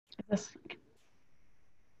This.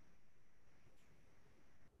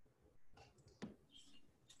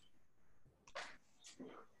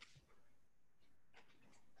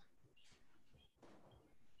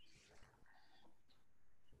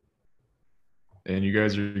 And you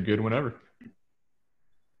guys are good whenever.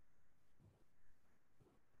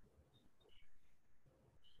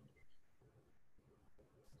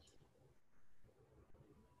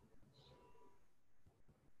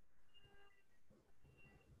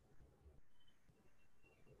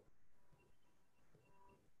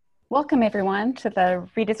 Welcome everyone to the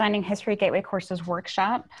Redesigning History Gateway Courses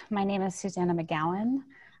workshop. My name is Susanna McGowan.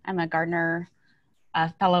 I'm a Gardner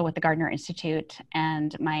fellow with the Gardner Institute,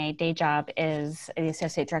 and my day job is the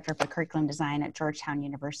Associate Director for Curriculum Design at Georgetown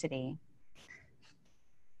University.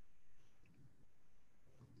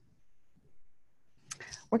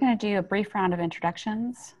 We're going to do a brief round of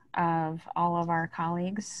introductions of all of our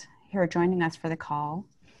colleagues who are joining us for the call.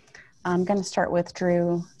 I'm going to start with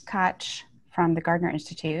Drew Koch from the Gardner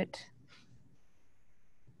Institute.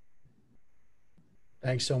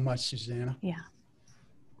 Thanks so much, Susanna. Yeah.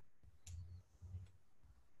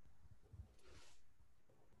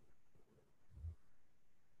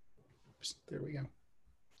 There we go.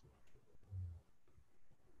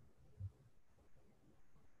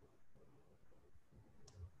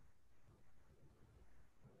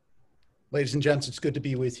 Ladies and gents, it's good to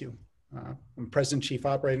be with you. I'm President Chief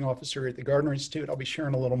Operating Officer at the Gardner Institute. I'll be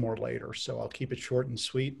sharing a little more later, so I'll keep it short and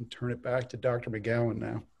sweet and turn it back to Dr. McGowan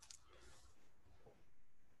now.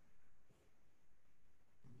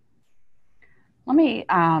 Let me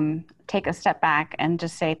take a step back and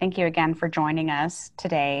just say thank you again for joining us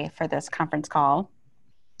today for this conference call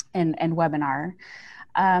and webinar.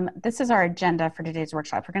 This is our agenda for today's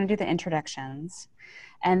workshop. We're going to do the introductions,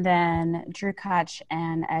 and then Drew Koch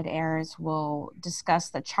and Ed Ayers will discuss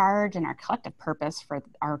the charge and our collective purpose for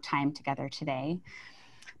our time together today.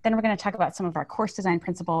 Then we're going to talk about some of our course design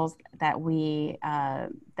principles that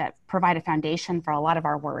that provide a foundation for a lot of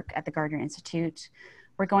our work at the Gardner Institute.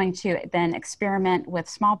 We're going to then experiment with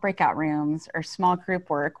small breakout rooms or small group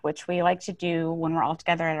work, which we like to do when we're all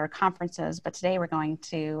together at our conferences, but today we're going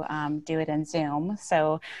to do it in Zoom.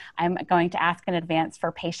 So I'm going to ask in advance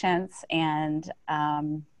for patience and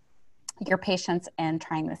your patience in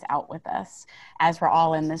trying this out with us as we're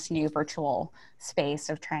all in this new virtual space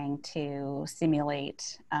of trying to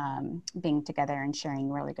simulate being together and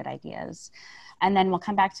sharing really good ideas. And then we'll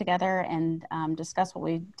come back together and discuss what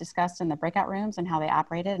we discussed in the breakout rooms and how they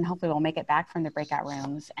operated, and hopefully we'll make it back from the breakout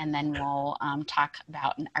rooms, and then we'll talk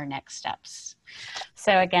about our next steps.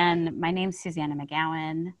 So again, my name's Susanna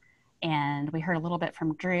McGowan, and we heard a little bit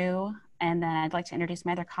from Drew, and then I'd like to introduce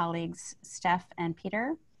my other colleagues, Steph and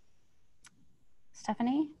Peter.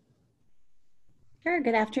 Stephanie? Sure,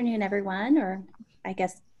 good afternoon, everyone, or I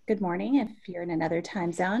guess good morning if you're in another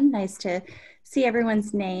time zone. Nice to see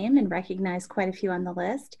everyone's name and recognize quite a few on the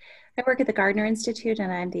list. I work at the Gardner Institute,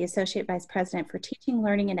 and I'm the Associate Vice President for Teaching,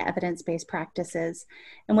 Learning, and Evidence-Based Practices.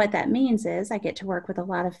 And what that means is I get to work with a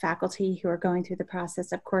lot of faculty who are going through the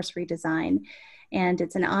process of course redesign. And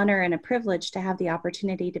it's an honor and a privilege to have the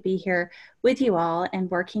opportunity to be here with you all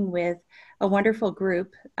and working with a wonderful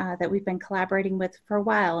group that we've been collaborating with for a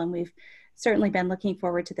while, and we've certainly been looking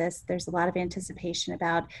forward to this. There's a lot of anticipation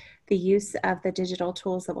about the use of the digital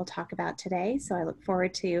tools that we'll talk about today. So I look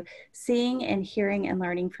forward to seeing and hearing and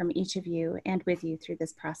learning from each of you and with you through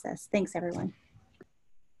this process. Thanks, everyone.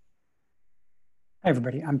 Hi,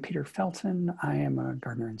 everybody. I'm Peter Felton. I am a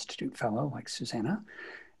Gardner Institute Fellow like Susanna.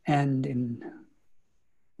 And in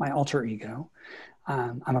my alter ego,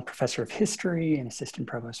 I'm a professor of history and assistant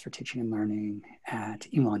provost for teaching and learning at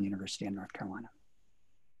Elon University in North Carolina.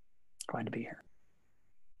 Glad to be here.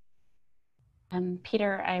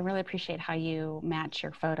 Peter, I really appreciate how you match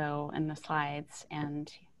your photo in the slides,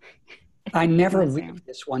 and I never leave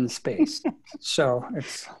this one space, so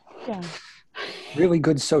it's really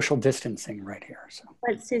good social distancing right here. So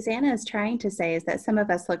what Susanna is trying to say is that some of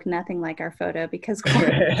us look nothing like our photo because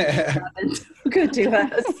good to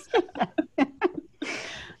us.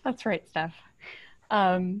 That's right, Steph.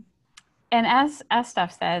 And as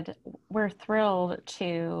Steph said, we're thrilled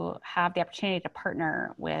to have the opportunity to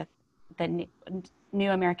partner with the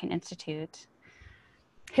New American Institute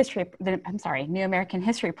New American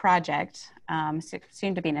History Project,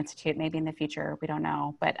 soon to be an institute, maybe in the future, we don't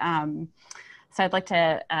know. But so I'd like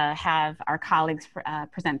to have our colleagues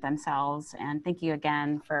present themselves, and thank you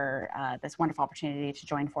again for this wonderful opportunity to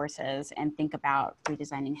join forces and think about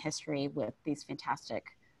redesigning history with these fantastic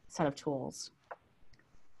set of tools.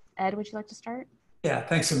 Ed, would you like to start? Yeah,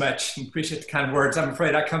 thanks so much. Appreciate the kind words. I'm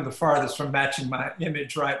afraid I come the farthest from matching my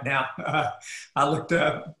image right now. I looked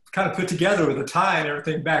kind of put together with a tie and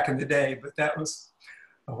everything back in the day, but that was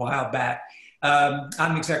a while back.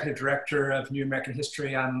 I'm executive director of New American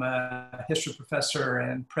History. I'm a history professor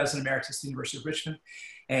and president emeritus at the University of Richmond.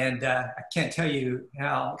 And I can't tell you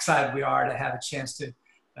how excited we are to have a chance to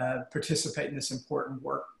participate in this important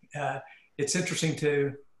work. It's interesting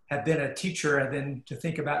to have been a teacher and then to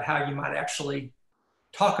think about how you might actually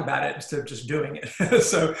talk about it instead of just doing it.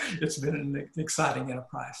 So it's been an exciting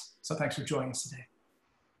enterprise. So thanks for joining us today.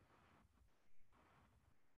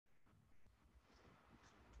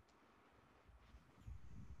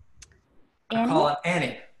 I call it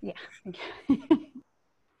Annie. Yeah.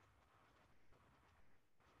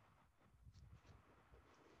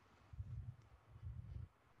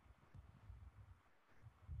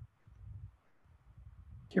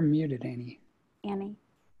 You're muted, Annie. Annie.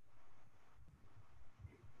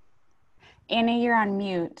 Annie, you're on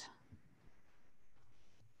mute. Is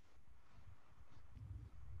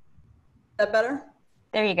that better?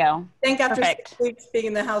 There you go. I think after Perfect. 6 weeks being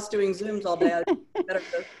in the house doing Zooms all day, I better.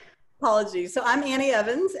 Apologies. So I'm Annie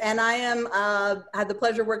Evans, and I am had the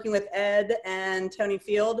pleasure of working with Ed and Tony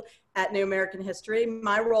Field at New American History.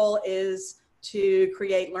 My role is to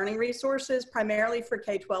create learning resources, primarily for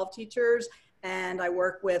K-12 teachers, and I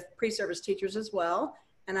work with pre-service teachers as well.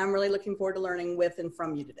 And I'm really looking forward to learning with and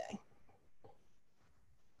from you today.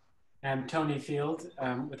 I'm Tony Field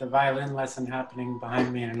with a violin lesson happening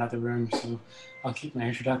behind me in another room, so I'll keep my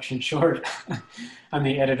introduction short. I'm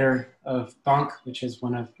the editor of Bonk, which is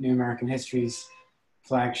one of New American History's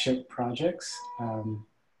flagship projects.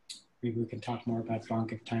 Maybe we can talk more about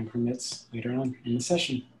Bonk if time permits later on in the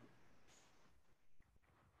session.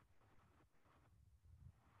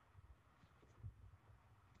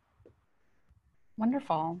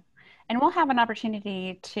 Wonderful. And we'll have an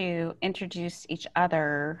opportunity to introduce each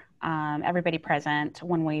other, everybody present,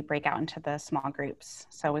 when we break out into the small groups.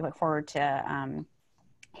 So we look forward to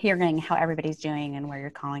hearing how everybody's doing and where you're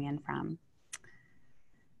calling in from.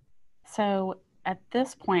 So at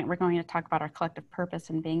this point, we're going to talk about our collective purpose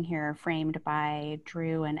in being here, framed by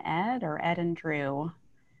Drew and Ed, or Ed and Drew,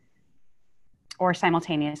 or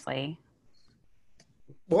simultaneously.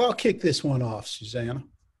 Well, I'll kick this one off, Susanna.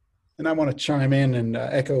 And I want to chime in and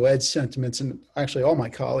echo Ed's sentiments and actually all my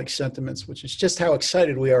colleagues' sentiments, which is just how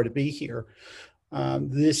excited we are to be here.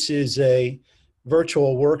 This is a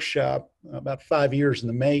virtual workshop about 5 years in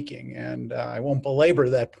the making, and I won't belabor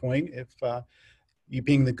that point. If you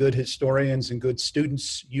being the good historians and good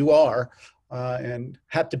students you are, and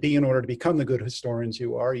have to be in order to become the good historians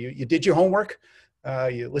you are, you did your homework,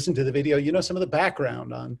 you listened to the video, you know some of the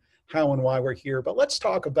background on how and why we're here. But let's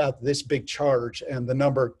talk about this big charge and the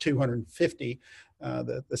number 250,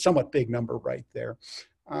 the somewhat big number right there.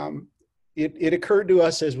 It occurred to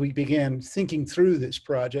us as we began thinking through this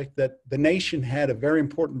project that the nation had a very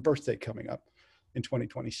important birthday coming up in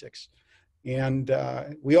 2026. And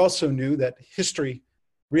we also knew that history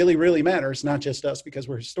really, really matters, not just us because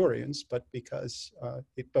we're historians, but because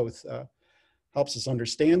it both helps us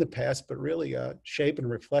understand the past, but really shape and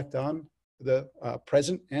reflect on the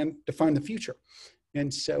present and define the future.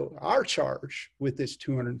 And so our charge with this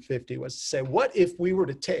 250 was to say, what if we were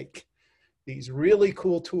to take these really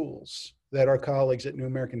cool tools that our colleagues at New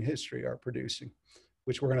American History are producing,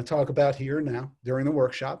 which we're going to talk about here now during the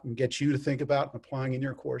workshop and get you to think about and applying in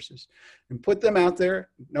your courses, and put them out there,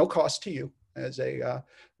 no cost to you as a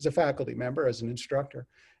faculty member, as an instructor,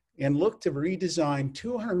 and look to redesign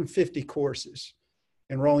 250 courses,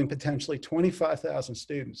 enrolling potentially 25,000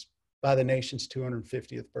 students by the nation's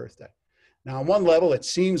 250th birthday. Now, on one level, it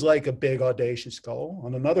seems like a big, audacious goal.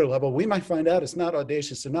 On another level, we might find out it's not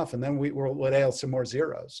audacious enough, and then we'll add some more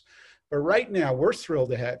zeros. But right now, we're thrilled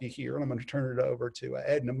to have you here, and I'm going to turn it over to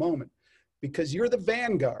Ed in a moment, because you're the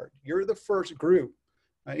vanguard. You're the first group.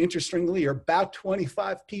 Interestingly, you're about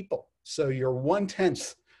 25 people, so you're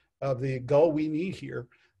 1/10 of the goal we need here.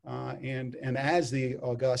 And as the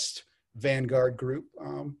august vanguard group,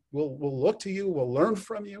 we'll look to you, we'll learn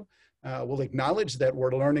from you. We'll acknowledge that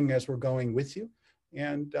we're learning as we're going with you,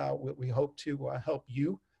 and we hope to help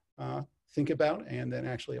you think about and then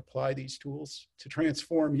actually apply these tools to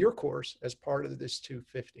transform your course as part of this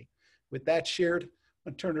 250. With that shared,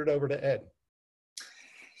 I'll turn it over to Ed.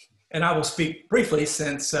 And I will speak briefly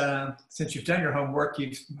since you've done your homework,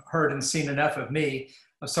 you've heard and seen enough of me.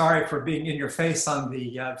 I'm sorry for being in your face on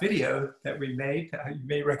the video that we made. You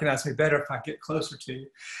may recognize me better if I get closer to you.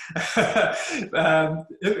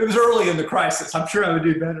 It was early in the crisis. I'm sure I would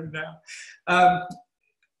do better now.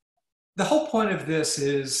 The whole point of this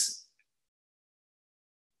is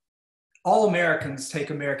all Americans take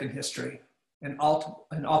American history, and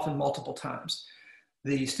often multiple times.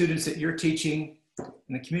 The students that you're teaching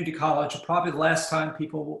in the community college are probably the last time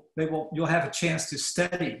you'll have a chance to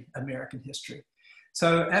study American history.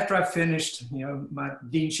 So after I finished, my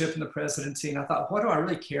deanship and the presidency, and I thought, what do I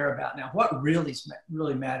really care about now? What really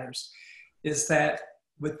matters is that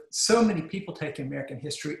with so many people taking American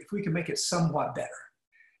history, if we can make it somewhat better,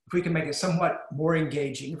 if we can make it somewhat more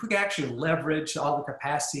engaging, if we can actually leverage all the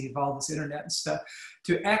capacity of all this internet and stuff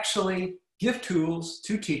to actually give tools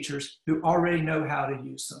to teachers who already know how to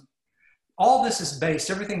use them. All this is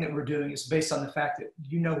everything that we're doing is based on the fact that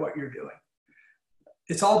you know what you're doing.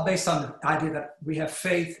 It's all based on the idea that we have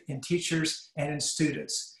faith in teachers and in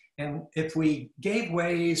students. And if we gave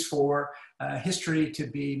ways for history to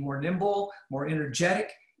be more nimble, more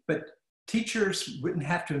energetic, but teachers wouldn't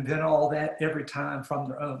have to invent all that every time from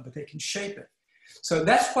their own, but they can shape it. So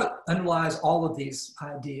that's what underlies all of these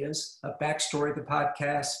ideas: a backstory, the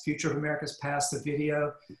podcast, Future of America's Past, the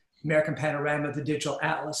video, American Panorama, the digital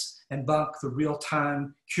atlas, and Bunk, the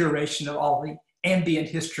real-time curation of all the ambient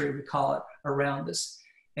history, we call it, around us.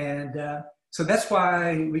 And so that's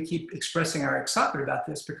why we keep expressing our excitement about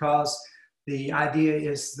this, because the idea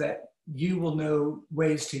is that you will know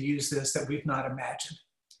ways to use this that we've not imagined.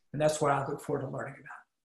 And that's what I look forward to learning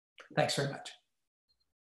about. Thanks very much.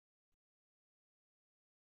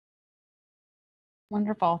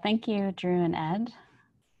 Wonderful. Thank you, Drew and Ed.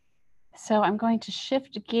 So I'm going to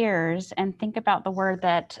shift gears and think about the word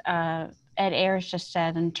that Ed Ayers just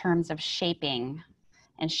said in terms of shaping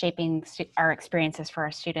and shaping our experiences for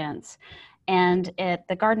our students. And at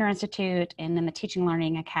the Gardner Institute and in the Teaching and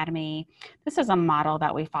Learning Academy, this is a model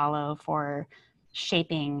that we follow for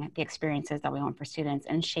shaping the experiences that we want for students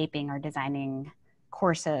and shaping or designing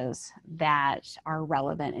courses that are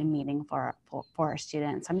relevant and meaningful for our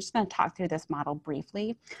students. I'm just going to talk through this model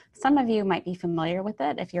briefly. Some of you might be familiar with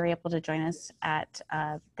it if you're able to join us at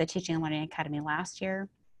the Teaching and Learning Academy last year.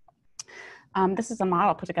 This is a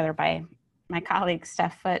model put together by my colleague,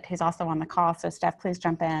 Steph Foote, who's also on the call. So Steph, please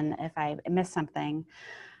jump in if I missed something.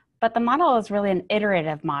 But the model is really an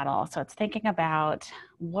iterative model. So it's thinking about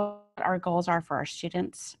what our goals are for our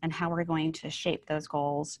students and how we're going to shape those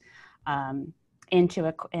goals in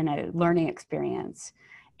a learning experience.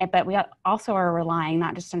 But we also are relying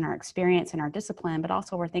not just on our experience and our discipline, but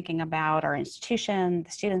also we're thinking about our institution,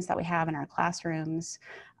 the students that we have in our classrooms,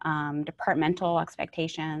 departmental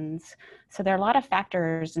expectations. So there are a lot of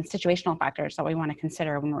factors and situational factors that we want to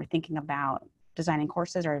consider when we're thinking about designing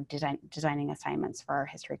courses or designing assignments for our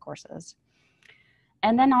history courses.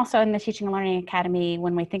 And then also in the Teaching and Learning Academy,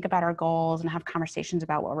 when we think about our goals and have conversations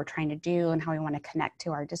about what we're trying to do and how we want to connect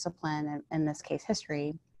to our discipline, and in this case,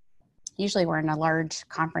 history, usually we're in a large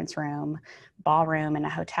conference room, ballroom in a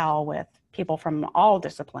hotel with people from all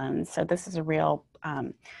disciplines. So this is a real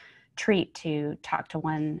treat to talk to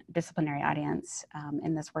one disciplinary audience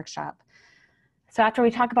in this workshop. So after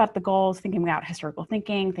we talk about the goals, thinking about historical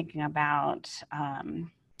thinking, thinking about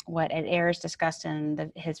what Ed Ayers discussed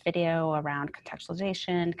in his video around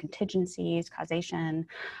contextualization, contingencies, causation,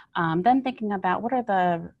 then thinking about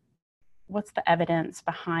what's the evidence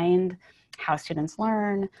behind how students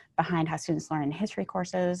learn, behind how students learn in history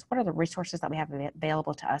courses, what are the resources that we have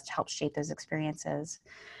available to us to help shape those experiences.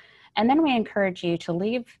 And then we encourage you to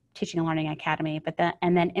leave Teaching and Learning Academy,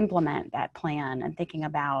 and then implement that plan and thinking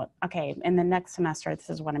about, okay, in the next semester, this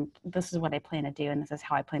is what I plan to do, and this is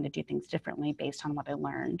how I plan to do things differently based on what I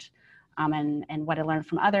learned, and what I learned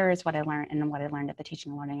from others, what I learned at the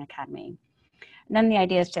Teaching and Learning Academy. And then the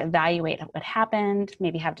idea is to evaluate what happened,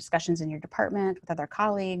 maybe have discussions in your department with other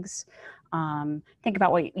colleagues, think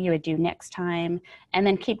about what you would do next time, and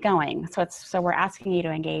then keep going. So we're asking you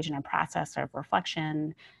to engage in a process of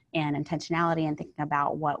reflection and intentionality and thinking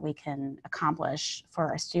about what we can accomplish for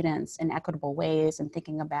our students in equitable ways and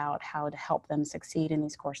thinking about how to help them succeed in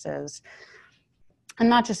these courses. And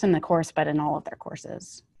not just in the course, but in all of their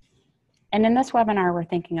courses. And in this webinar, we're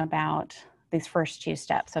thinking about these first two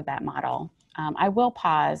steps of that model. I will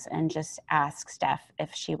pause and just ask Steph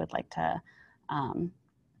if she would like to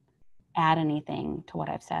add anything to what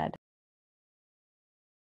I've said.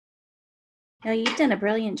 No, you've done a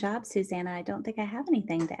brilliant job, Susanna. I don't think I have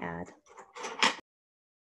anything to add.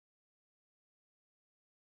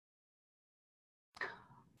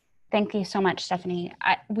 Thank you so much, Stephanie.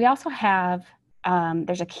 We also have,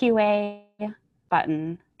 there's a QA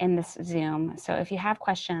button in this Zoom. So if you have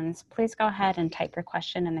questions, please go ahead and type your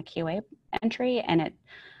question in the QA entry, and it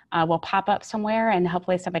will pop up somewhere, and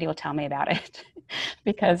hopefully somebody will tell me about it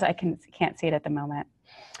because I can't see it at the moment.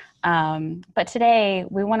 But today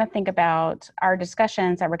we want to think about our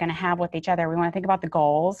discussions that we're going to have with each other. We want to think about the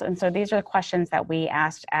goals. And so these are the questions that we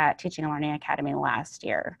asked at Teaching and Learning Academy last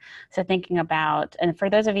year. So thinking about, and for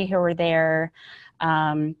those of you who were there,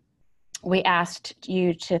 we asked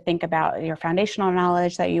you to think about your foundational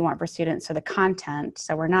knowledge that you want for students, so the content.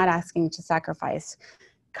 So we're not asking you to sacrifice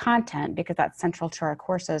content because that's central to our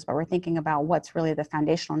courses, but we're thinking about what's really the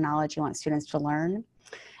foundational knowledge you want students to learn.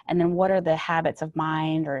 And then what are the habits of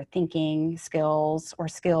mind or thinking skills or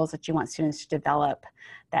skills that you want students to develop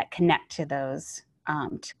that connect to those,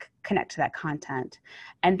 to connect to that content.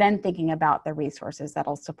 And then thinking about the resources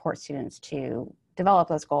that'll support students to develop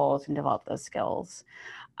those goals and develop those skills.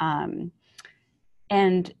 And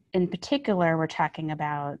in particular, we're talking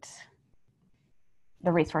about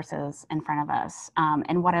the resources in front of us.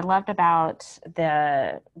 And what I loved about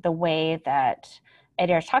the way that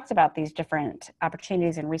Adair talks about these different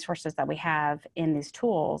opportunities and resources that we have in these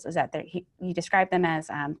tools is that he described them as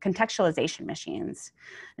contextualization machines.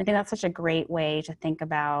 I think that's such a great way to think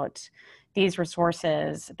about these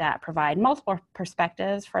resources that provide multiple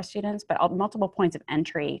perspectives for our students, but multiple points of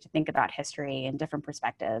entry to think about history in different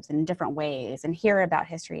perspectives and in different ways, and hear about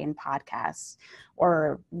history in podcasts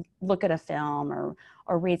or look at a film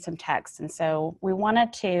or read some text. And so we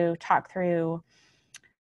wanted to talk through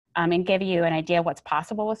and give you an idea of what's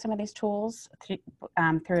possible with some of these tools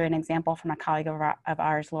through an example from a colleague of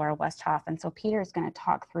ours, Laura Westhoff. And so Peter is going to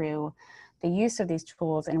talk through the use of these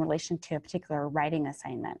tools in relation to a particular writing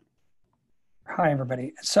assignment. Hi,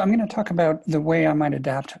 everybody. So I'm going to talk about the way I might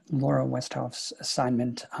adapt Laura Westhoff's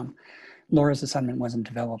assignment. Laura's assignment wasn't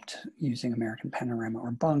developed using American Panorama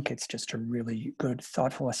or Bunk. It's just a really good,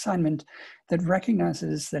 thoughtful assignment that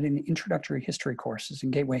recognizes that in introductory history courses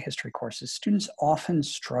and gateway history courses, students often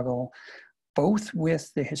struggle both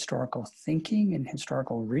with the historical thinking and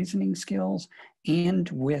historical reasoning skills and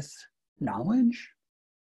with knowledge,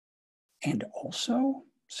 and also,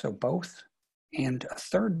 so both. And a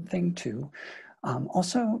third thing too,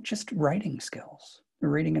 also just writing skills, the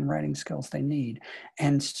reading and writing skills they need.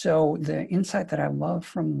 And so the insight that I love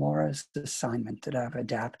from Laura's assignment that I've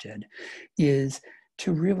adapted is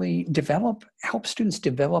to really help students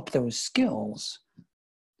develop those skills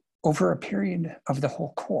over a period of the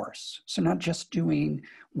whole course. So not just doing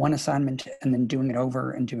one assignment and then doing it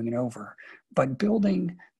over and doing it over, but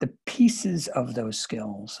building the pieces of those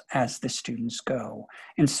skills as the students go.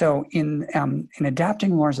 And so in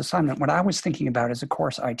adapting Laura's assignment, what I was thinking about is a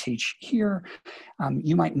course I teach here.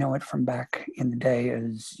 You might know it from back in the day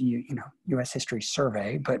as U.S. History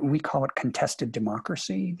Survey, but we call it Contested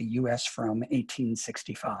Democracy, the U.S. from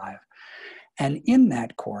 1865. And in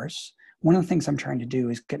that course, one of the things I'm trying to do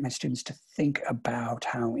is get my students to think about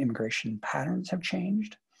how immigration patterns have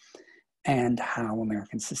changed and how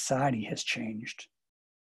American society has changed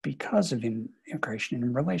because of immigration and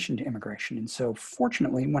in relation to immigration. And so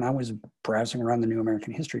fortunately, when I was browsing around the new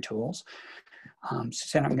American history tools,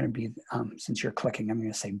 Susanna, I'm going to be, since you're clicking, I'm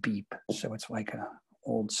going to say beep. So it's like a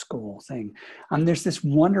old school thing. There's this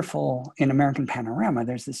wonderful, in American Panorama,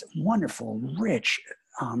 there's this wonderful, rich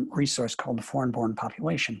resource called the Foreign-Born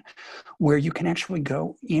Population, where you can actually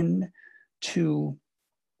go into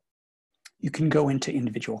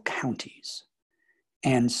individual counties.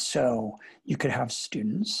 And so you could have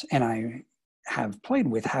students, and I have played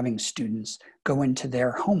with having students go into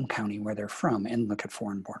their home county where they're from and look at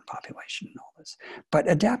foreign-born population and all this. But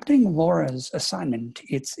adapting Laura's assignment,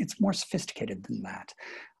 it's more sophisticated than that.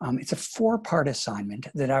 It's a 4-part assignment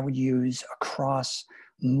that I would use across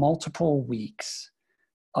multiple weeks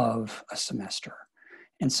of a semester.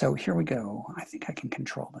 And so here we go. I think I can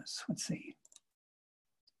control this. Let's see.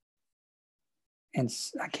 And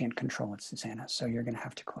I can't control it, Susanna, so you're going to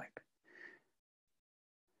have to click.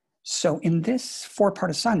 So in this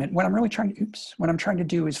 4-part assignment, what I'm trying to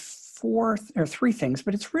do is 3 things,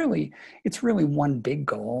 but it's really one big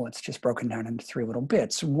goal. It's just broken down into 3 little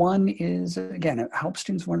bits. One is, again, it helps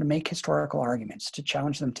students learn to make historical arguments, to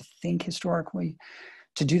challenge them to think historically,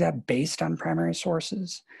 to do that based on primary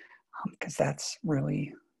sources, because that's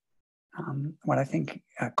really what I think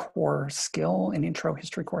a core skill in intro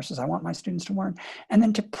history courses I want my students to learn, and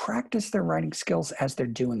then to practice their writing skills as they're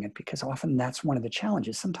doing it, because often that's one of the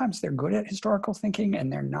challenges. Sometimes they're good at historical thinking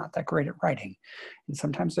and they're not that great at writing. And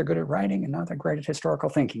sometimes they're good at writing and not that great at historical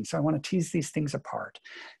thinking. So I want to tease these things apart.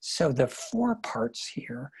 So the 4 parts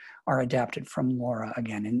here are adapted from Laura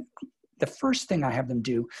again. And the first thing I have them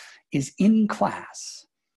do is in class.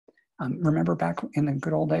 Remember back in the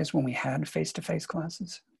good old days when we had face-to-face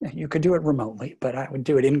classes? You could do it remotely, but I would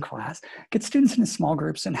do it in class. Get students into small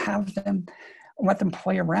groups and have them let them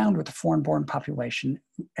play around with the foreign-born population,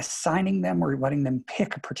 assigning them or letting them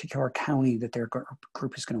pick a particular county that their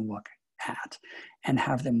group is going to look at, and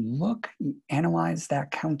have them analyze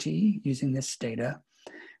that county using this data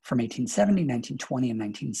from 1870, 1920, and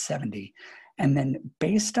 1970. And then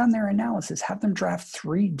based on their analysis, have them draft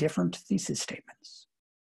 3 different thesis statements.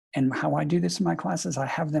 And how I do this in my classes, I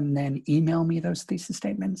have them then email me those thesis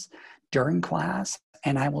statements during class,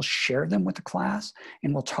 and I will share them with the class,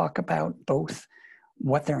 and we'll talk about both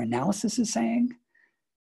what their analysis is saying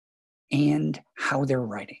and how they're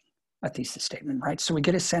writing a thesis statement, right? So we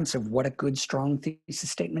get a sense of what a good, strong thesis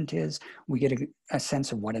statement is. We get a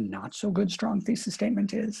sense of what a not so good, strong thesis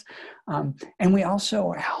statement is. And we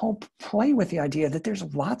also help play with the idea that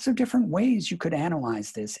there's lots of different ways you could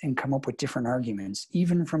analyze this and come up with different arguments,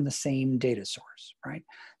 even from the same data source, right?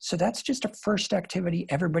 So that's just a first activity.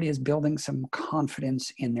 Everybody is building some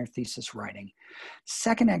confidence in their thesis writing.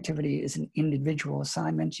 Second activity is an individual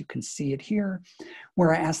assignment. You can see it here,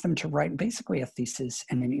 where I ask them to write basically a thesis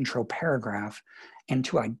and an intro paragraph, and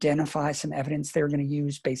to identify some evidence they're going to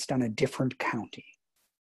use based on a different county,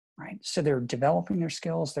 right? So they're developing their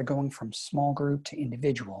skills. They're going from small group to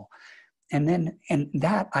individual. And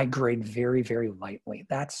that I grade very, very lightly.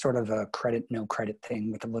 That's sort of a credit, no credit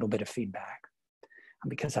thing with a little bit of feedback,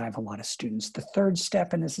 because I have a lot of students. The third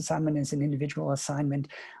step in this assignment is an individual assignment.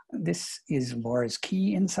 This is Laura's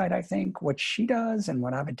key insight, I think. What she does and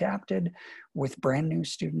what I've adapted with brand new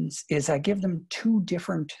students is I give them 2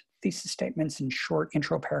 different thesis statements in short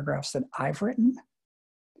intro paragraphs that I've written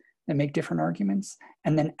that make different arguments,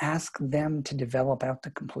 and then ask them to develop out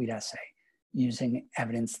the complete essay using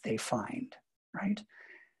evidence they find, right?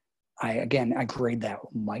 I grade that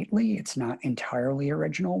lightly. It's not entirely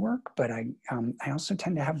original work, but I also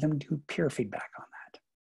tend to have them do peer feedback on that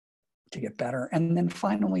to get better. And then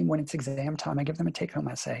finally, when it's exam time, I give them a take-home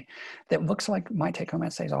essay that looks like my take-home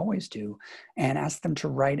essays always do, and ask them to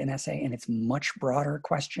write an essay, and it's much broader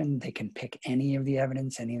question. They can pick any of the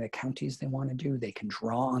evidence, any of the counties they want to do. They can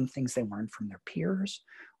draw on things they learned from their peers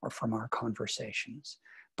or from our conversations.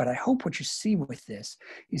 But I hope what you see with this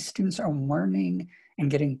is students are learning and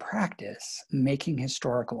getting practice making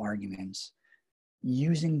historical arguments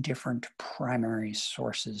using different primary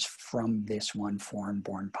sources from this one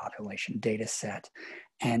foreign-born population data set,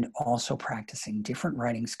 and also practicing different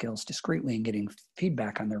writing skills discreetly and getting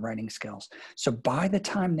feedback on their writing skills. So by the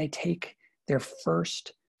time they take their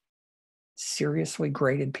first seriously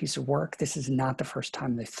graded piece of work, this is not the first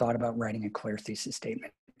time they've thought about writing a clear thesis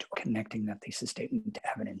statement, connecting that thesis statement to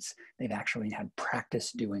evidence. They've actually had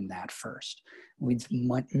practice doing that first. Leads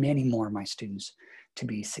many more of my students to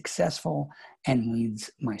be successful, and leads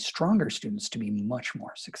my stronger students to be much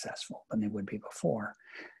more successful than they would be before.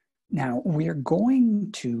 Now, we're going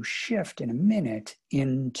to shift in a minute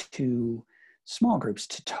into small groups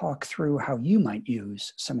to talk through how you might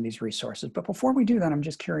use some of these resources. But before we do that, I'm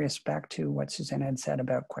just curious, back to what Susanna had said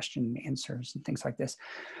about question and answers and things like this.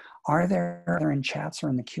 Are there in chats or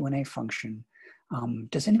in the Q&A function,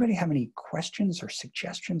 does anybody have any questions or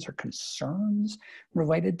suggestions or concerns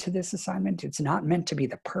related to this assignment? It's not meant to be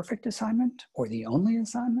the perfect assignment or the only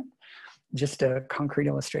assignment, just a concrete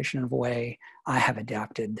illustration of a way I have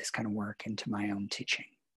adapted this kind of work into my own teaching.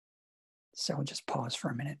 So I'll just pause for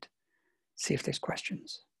a minute, see if there's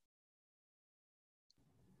questions.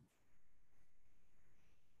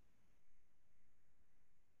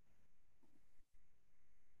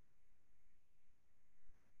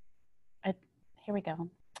 Here we go.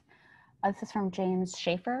 This is from James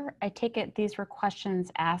Schaefer. I take it these were questions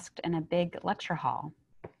asked in a big lecture hall.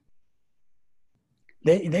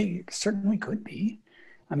 They certainly could be.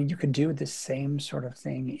 I mean, you could do the same sort of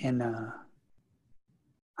thing in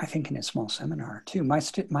I think in a small seminar too. My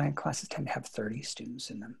classes tend to have 30 students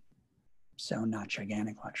in them, so not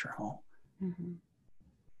gigantic lecture hall. Mm-hmm.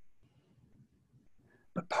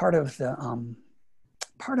 But part of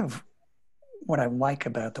what I like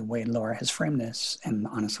about the way Laura has framed this, and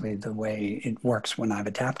honestly the way it works when I've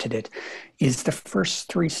adapted it, is the first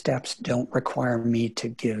 3 steps don't require me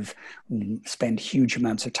to spend huge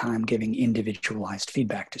amounts of time giving individualized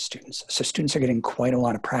feedback to students. So students are getting quite a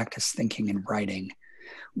lot of practice thinking and writing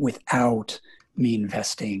without me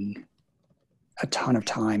investing a ton of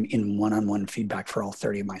time in one-on-one feedback for all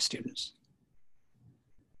 30 of my students.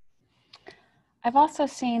 I've also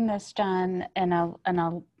seen this done in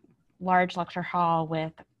a large lecture hall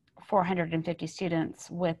with 450 students,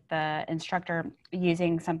 with the instructor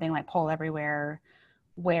using something like Poll Everywhere,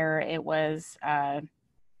 where it was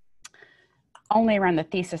only around the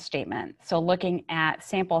thesis statement. So looking at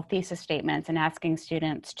sample thesis statements and asking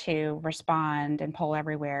students to respond in Poll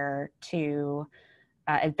Everywhere to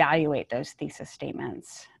evaluate those thesis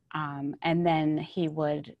statements. And then he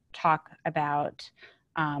would talk about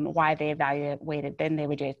why they evaluated. Then they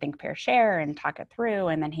would do a think, pair, share and talk it through.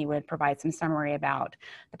 And then he would provide some summary about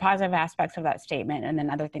the positive aspects of that statement and then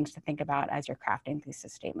other things to think about as you're crafting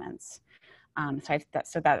thesis statements.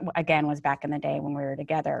 So that again was back in the day when we were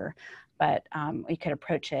together, but we could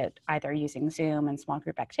approach it either using Zoom and small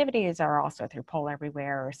group activities or also through Poll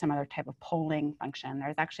Everywhere or some other type of polling function.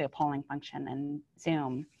 There's actually a polling function in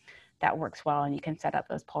Zoom that works well, and you can set up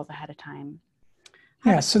those polls ahead of time.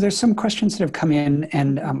 Yeah, so there's some questions that have come in,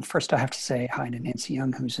 and first I have to say hi to Nancy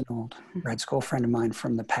Young, who's an old grad school friend of mine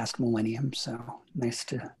from the past millennium, so nice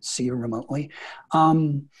to see you remotely.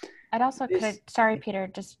 I'd also sorry, Peter,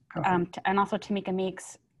 just and also Tamika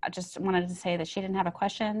Meeks, I just wanted to say that she didn't have a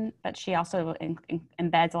question, but she also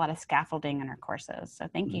embeds a lot of scaffolding in her courses. So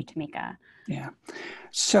thank you, Tamika. Yeah.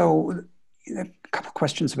 So a couple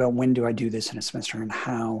questions about when do I do this in a semester and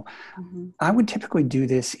how. I would typically do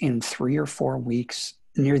this in 3 or 4 weeks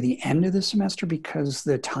near the end of the semester because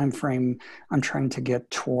the time frame I'm trying to get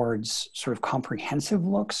towards sort of comprehensive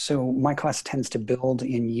looks. So my class tends to build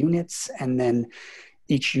in units, and then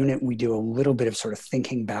each unit we do a little bit of sort of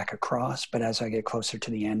thinking back across, but as I get closer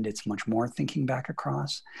to the end, it's much more thinking back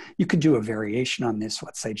across. You could do a variation on this,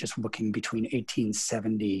 let's say just looking between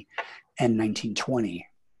 1870 and 1920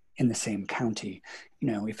 in the same county,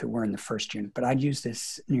 you know, if it were in the first unit, but I'd use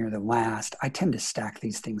this near the last. I tend to stack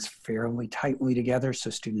these things fairly tightly together so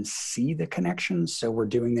students see the connections. So we're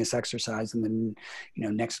doing this exercise and then, you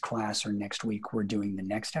know, next class or next week, we're doing the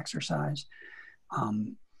next exercise.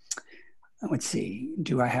 Let's see,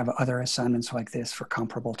 do I have other assignments like this for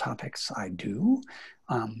comparable topics? I do.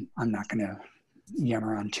 I'm not gonna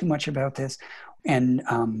yammer on too much about this. And,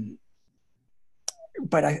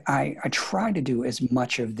 but I try to do as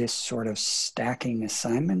much of this sort of stacking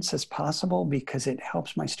assignments as possible because it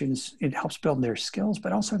helps my students, it helps build their skills,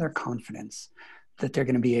 but also their confidence that they're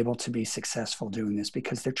gonna be able to be successful doing this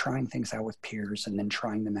because they're trying things out with peers and then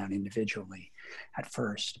trying them out individually at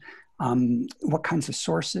first. What kinds of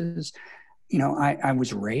sources? You know, I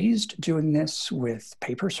was raised doing this with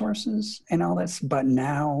paper sources and all this, but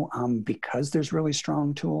now because there's really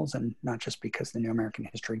strong tools, and not just because the New American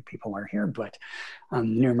History people are here, but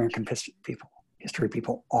New American History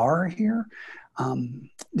people are here.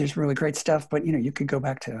 There's really great stuff, but you know, you could go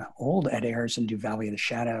back to old Ed Ayers and do Valley of the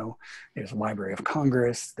Shadow. There's Library of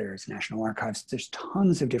Congress, there's National Archives, there's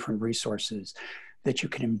tons of different resources that you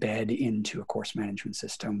can embed into a course management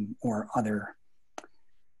system or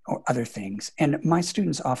other things. And my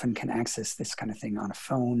students often can access this kind of thing on a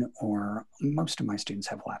phone, or most of my students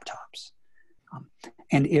have laptops.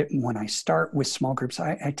 And when I start with small groups,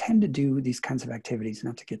 I tend to do these kinds of activities,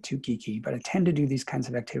 not to get too geeky, but I tend to do these kinds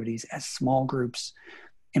of activities as small groups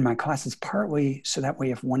in my classes, partly so that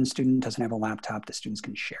way if one student doesn't have a laptop, the students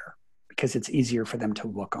can share because it's easier for them to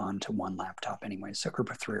look on to one laptop anyway. So a group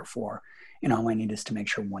of 3 or 4, and all I need is to make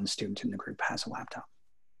sure one student in the group has a laptop.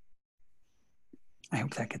 I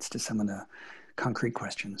hope that gets to some of the concrete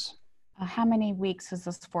questions. How many weeks is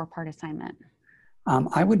this 4-part assignment?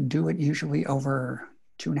 I would do it usually over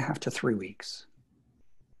 2.5 to 3 weeks.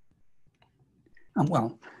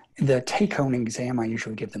 Well, the take-home exam, I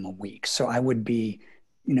usually give them a week. So I would be,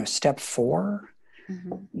 you know, step 4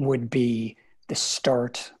 would be the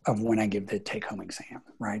start of when I give the take-home exam,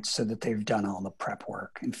 right? So that they've done all the prep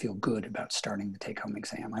work and feel good about starting the take-home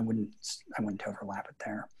exam. I wouldn't overlap it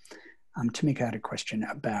there. Tamika had a question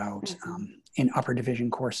about in upper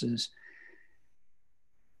division courses.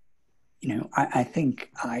 You know, I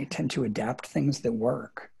think I tend to adapt things that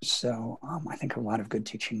work. So I think a lot of good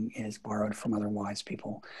teaching is borrowed from other wise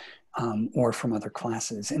people or from other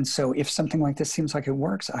classes. And so if something like this seems like it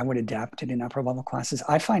works, I would adapt it in upper level classes.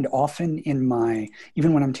 I find often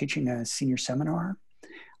even when I'm teaching a senior seminar,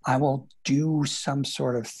 I will do some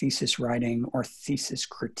sort of thesis writing or thesis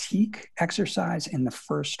critique exercise in the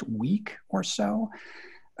first week or so,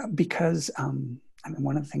 because I mean,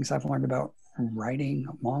 one of the things I've learned about writing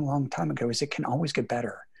a long time ago is it can always get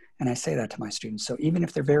better. And I say that to my students. So even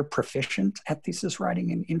if they're very proficient at thesis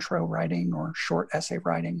writing and intro writing or short essay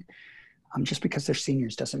writing, just because they're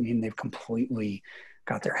seniors doesn't mean they've completely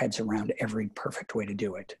got their heads around every perfect way to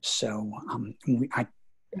do it. So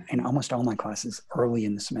in almost all my classes early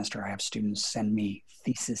in the semester, I have students send me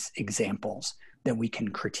thesis examples that we can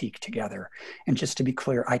critique together. And just to be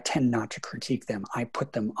clear, I tend not to critique them. I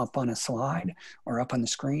put them up on a slide or up on the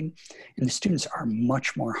screen, and the students are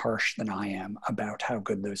much more harsh than I am about how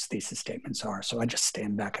good those thesis statements are. So I just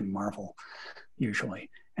stand back and marvel usually.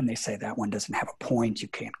 And they say that one doesn't have a point, you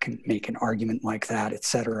can't make an argument like that, et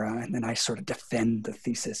cetera. And then I sort of defend the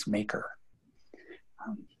thesis maker.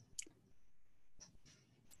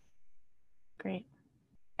 Great.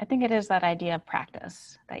 I think it is that idea of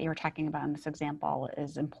practice that you were talking about in this example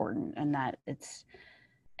is important, and that it's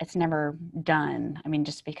never done. I mean,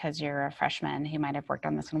 just because you're a freshman who might have worked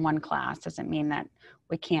on this in one class doesn't mean that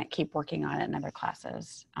we can't keep working on it in other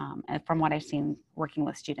classes. And from what I've seen working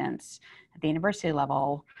with students at the university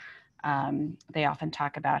level, they often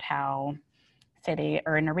talk about how, say they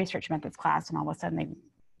are in a research methods class and all of a sudden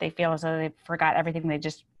they feel as though they forgot everything they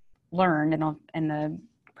just learned in the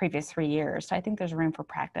previous 3 years. So I think there's room for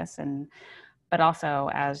practice, but also,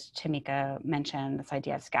 as Tamika mentioned, this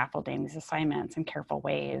idea of scaffolding these assignments in careful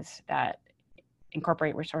ways that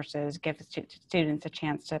incorporate resources, give students a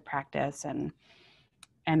chance to practice, and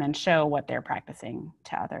then show what they're practicing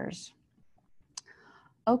to others.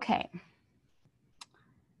 Okay.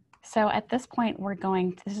 So at this point,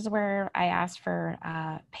 this is where I ask for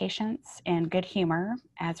patience and good humor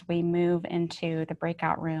as we move into the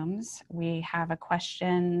breakout rooms. We have a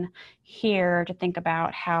question here to think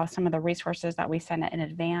about how some of the resources that we send in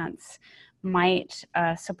advance might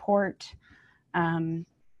support and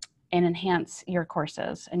enhance your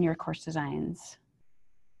courses and your course designs.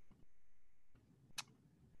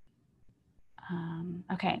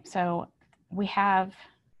 Okay, so we have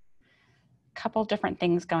couple different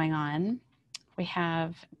things going on. We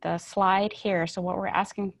have the slide here. So what we're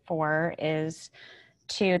asking for is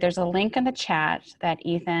there's a link in the chat that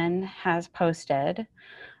Ethan has posted.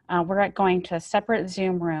 We're going to a separate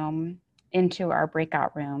Zoom room into our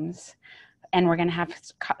breakout rooms, and we're going to have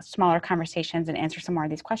smaller conversations and answer some more of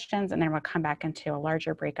these questions, and then we'll come back into a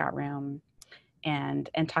larger breakout room and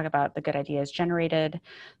talk about the good ideas generated.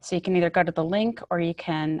 So you can either go to the link, or you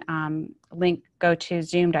can go to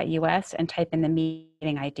zoom.us and type in the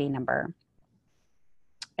meeting ID number.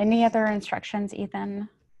 Any other instructions, Ethan?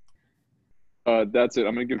 That's it.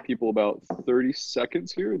 I'm going to give people about 30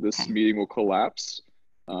 seconds here. This Okay. meeting will collapse,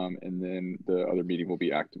 and then the other meeting will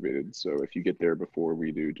be activated. So if you get there before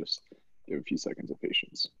we do, just give a few seconds of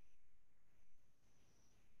patience.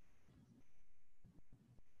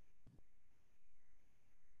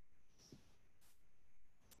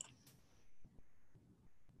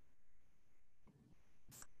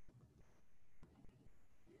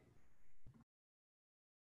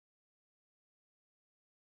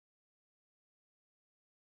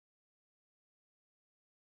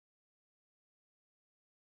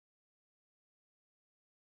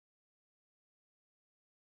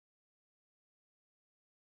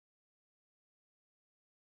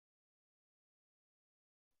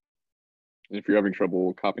 And if you're having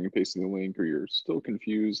trouble copying and pasting the link, or you're still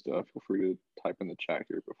confused, feel free to type in the chat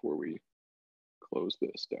here before we close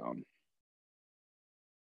this down.